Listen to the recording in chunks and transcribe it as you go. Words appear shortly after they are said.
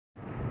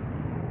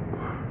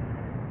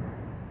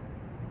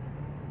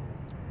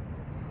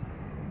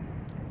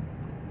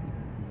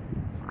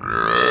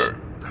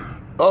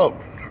Oh,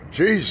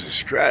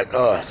 Jesus Christ.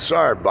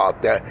 Sorry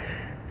about that.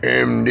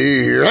 MD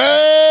here.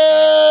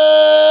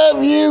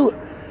 Have you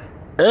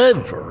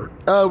ever?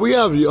 We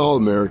have the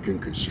all-American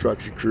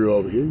construction crew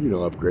over here,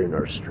 upgrading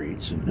our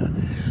streets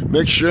and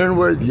make sure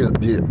where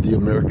the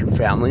American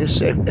family is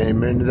safe.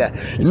 Amen to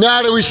that.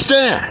 Now do we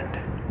stand?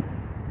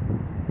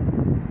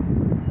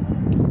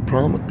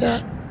 Problem with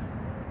that?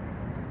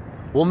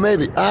 Well,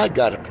 maybe I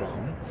got a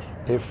problem.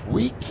 If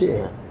we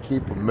can't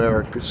keep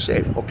America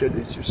safe, okay,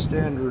 this is your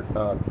standard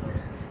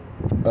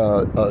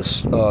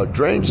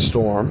drain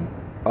storm,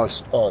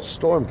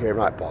 storm drain.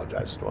 I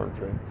apologize, storm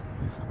drain.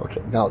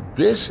 Okay, now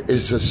this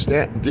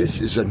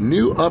is a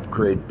new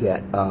upgrade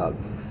that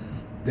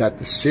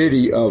the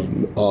city of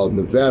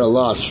Nevada,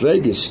 Las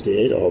Vegas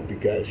did. I hope you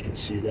guys can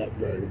see that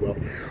very well.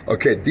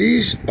 Okay,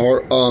 these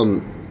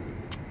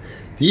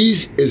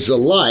is a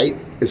light,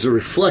 is a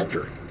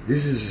reflector.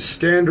 This is a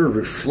standard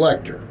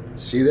reflector.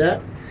 See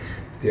that?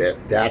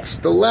 That's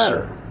the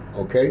ladder.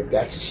 Okay,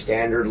 that's a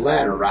standard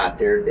ladder right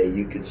there that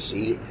you can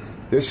see.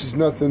 This is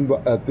nothing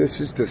but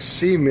this is the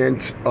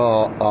cement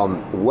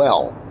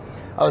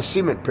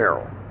cement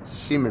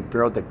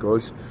barrel that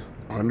goes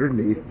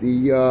underneath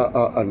the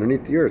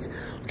earth.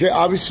 Okay,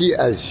 obviously,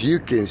 as you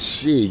can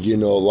see,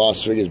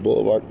 Las Vegas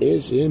Boulevard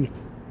is in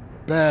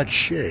bad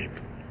shape.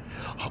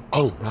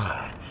 Oh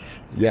my,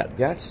 yeah,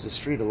 that's the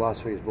street of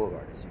Las Vegas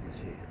Boulevard, as you can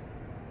see.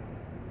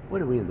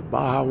 What are we in the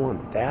Baja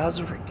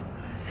 1000?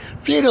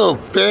 If you don't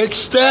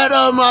fix that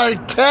on my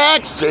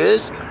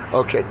taxes,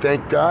 okay,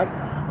 thank God.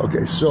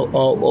 Okay, so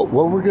what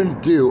we're going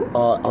to do,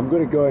 I'm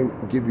going to go and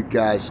give you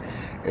guys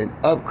an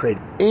upgrade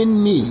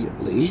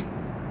immediately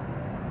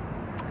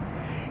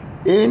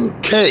in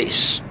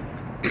case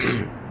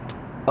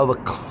of a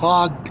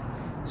clogged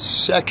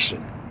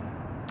section,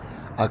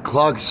 a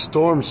clogged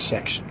storm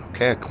section,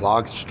 okay, a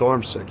clogged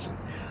storm section.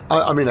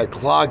 A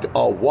clogged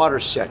water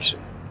section.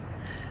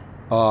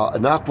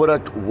 An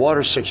aqueduct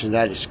water section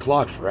that is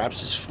clogged,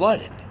 perhaps is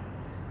flooded,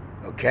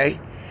 okay?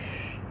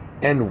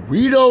 And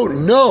we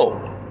don't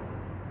know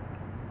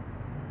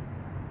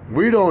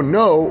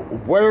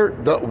where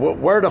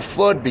the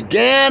flood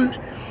began,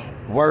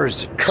 where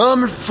is it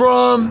coming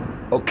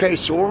from. Okay,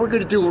 so what we're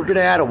going to do, we're going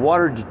to add a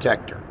water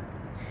detector.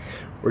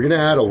 We're going to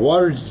add a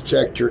water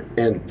detector,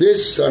 and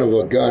this son of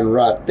a gun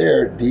right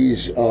there,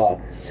 these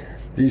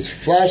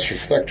flash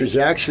reflectors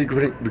are actually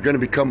going to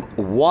become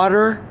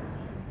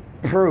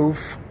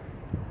waterproof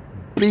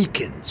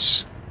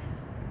beacons.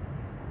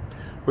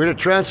 We're going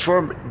to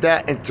transform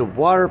that into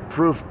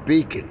waterproof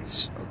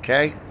beacons,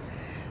 okay?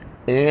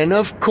 And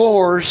of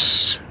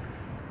course,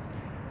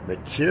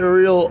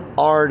 material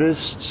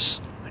artists,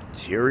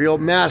 material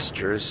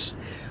masters,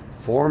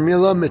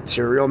 formula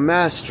material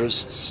masters,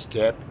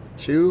 step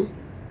to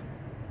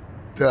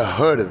the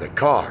hood of the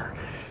car.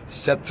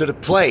 Step to the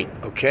plate,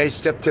 okay?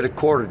 Step to the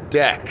quarter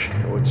deck,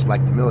 which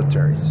like the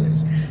military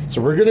says.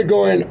 So we're gonna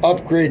go ahead and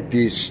upgrade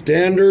these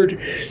standard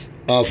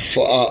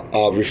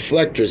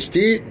reflectors.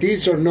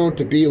 These are known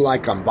to be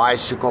like on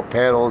bicycle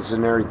pedals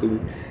and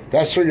everything.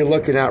 That's what you're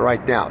looking at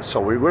right now. So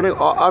we're gonna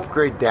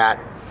upgrade that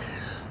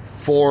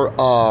for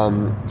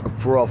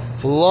a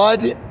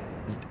flood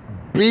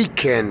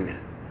beacon,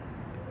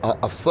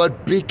 a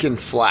flood beacon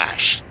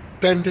flash.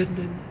 Dun,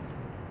 dun,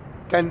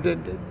 dun, dun,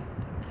 dun, dun,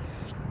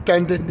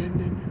 dun, dun, dun,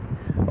 dun.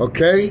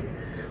 Okay?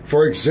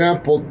 For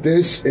example,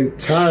 this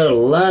entire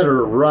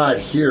ladder right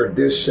here,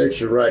 this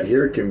section right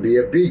here can be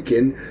a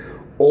beacon,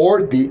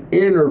 or the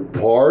inner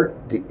part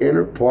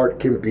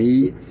can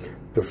be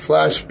the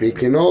flash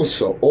beacon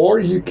also. Or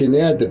you can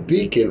add the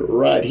beacon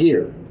right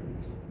here. You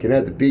can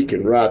add the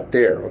beacon right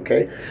there,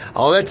 okay?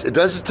 It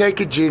doesn't take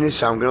a genius,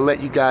 so I'm gonna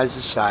let you guys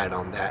decide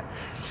on that.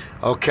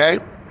 Okay?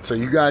 So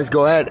you guys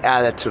go ahead and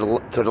add that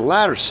to the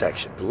ladder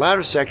section. The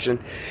ladder section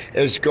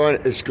is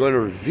going to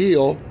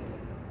reveal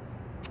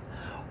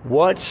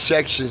what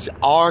sections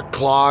are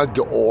clogged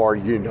or,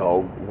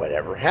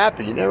 whatever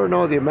happened. You never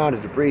know the amount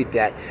of debris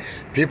that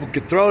people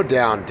could throw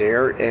down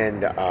there,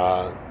 and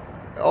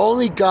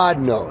only God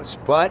knows.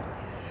 But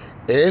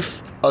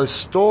if a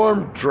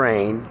storm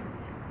drain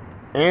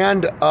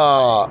and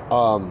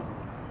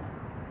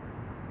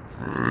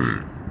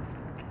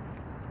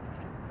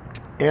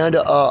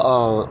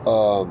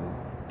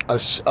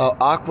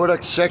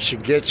aqueduct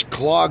section gets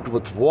clogged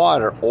with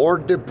water or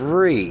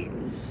debris.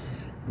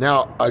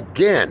 Now,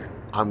 again,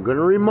 I'm going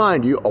to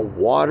remind you, a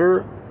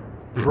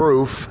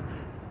waterproof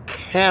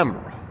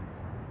camera,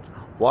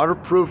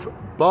 waterproof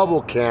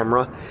bubble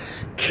camera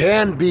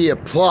can be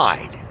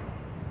applied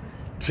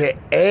to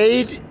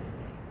aid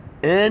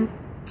and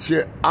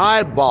to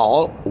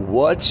eyeball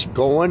what's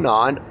going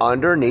on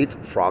underneath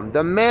from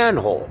the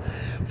manhole.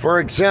 For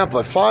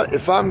example,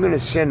 if I'm going to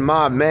send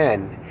my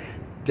men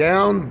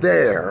down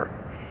there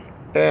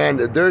and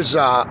there's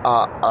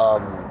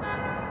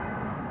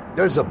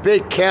a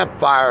big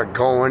campfire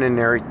going and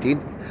everything,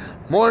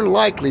 more than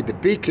likely the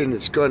beacon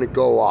is going to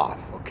go off,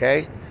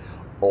 okay?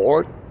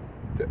 Or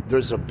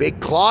there's a big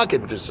clog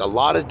and there's a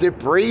lot of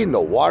debris and the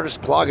water's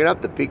clogging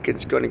up, the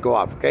beacon's going to go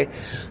off, okay?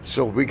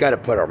 So we got to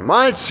put our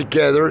minds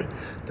together,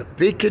 the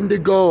beacon to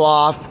go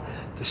off,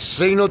 the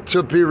signal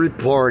to be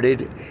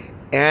reported,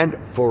 and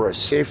for a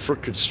safer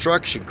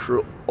construction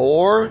crew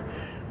or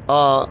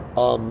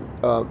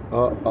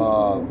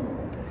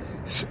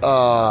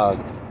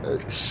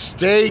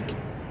state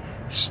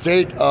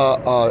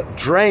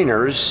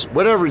drainers,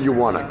 whatever you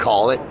want to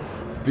call it,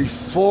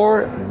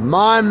 before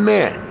my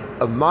men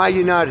of my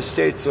United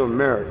States of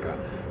America,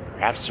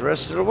 perhaps the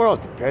rest of the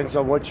world, depends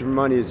on what your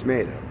money is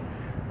made of,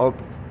 or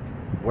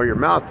where your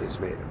mouth is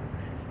made of,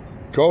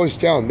 goes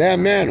down that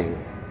manhole.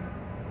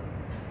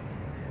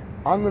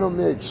 I'm going to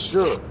make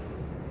sure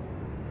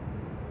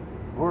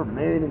we're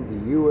made in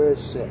the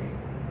USA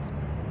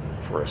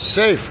for a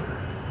safer,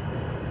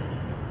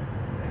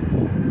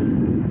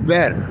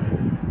 better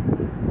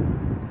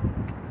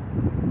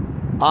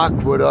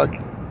aqueduct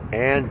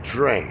and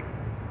drain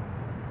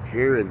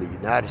here in the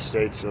United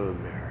States of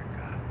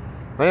America.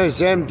 My name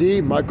is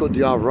MD Michael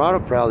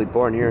D'Alvarado, proudly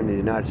born here in the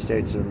United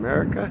States of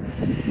America.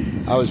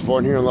 I was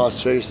born here in Las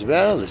Vegas,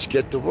 Nevada. Let's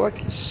get to work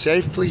and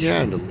safely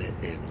handle it.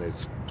 And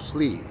let's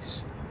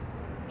please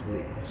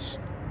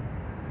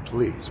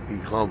be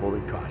humble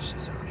and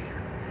cautious out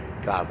there.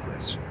 God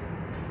bless you.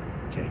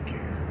 Take care.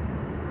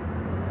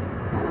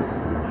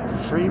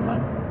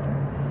 Fremont.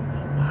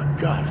 Oh my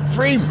God,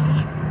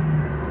 Fremont.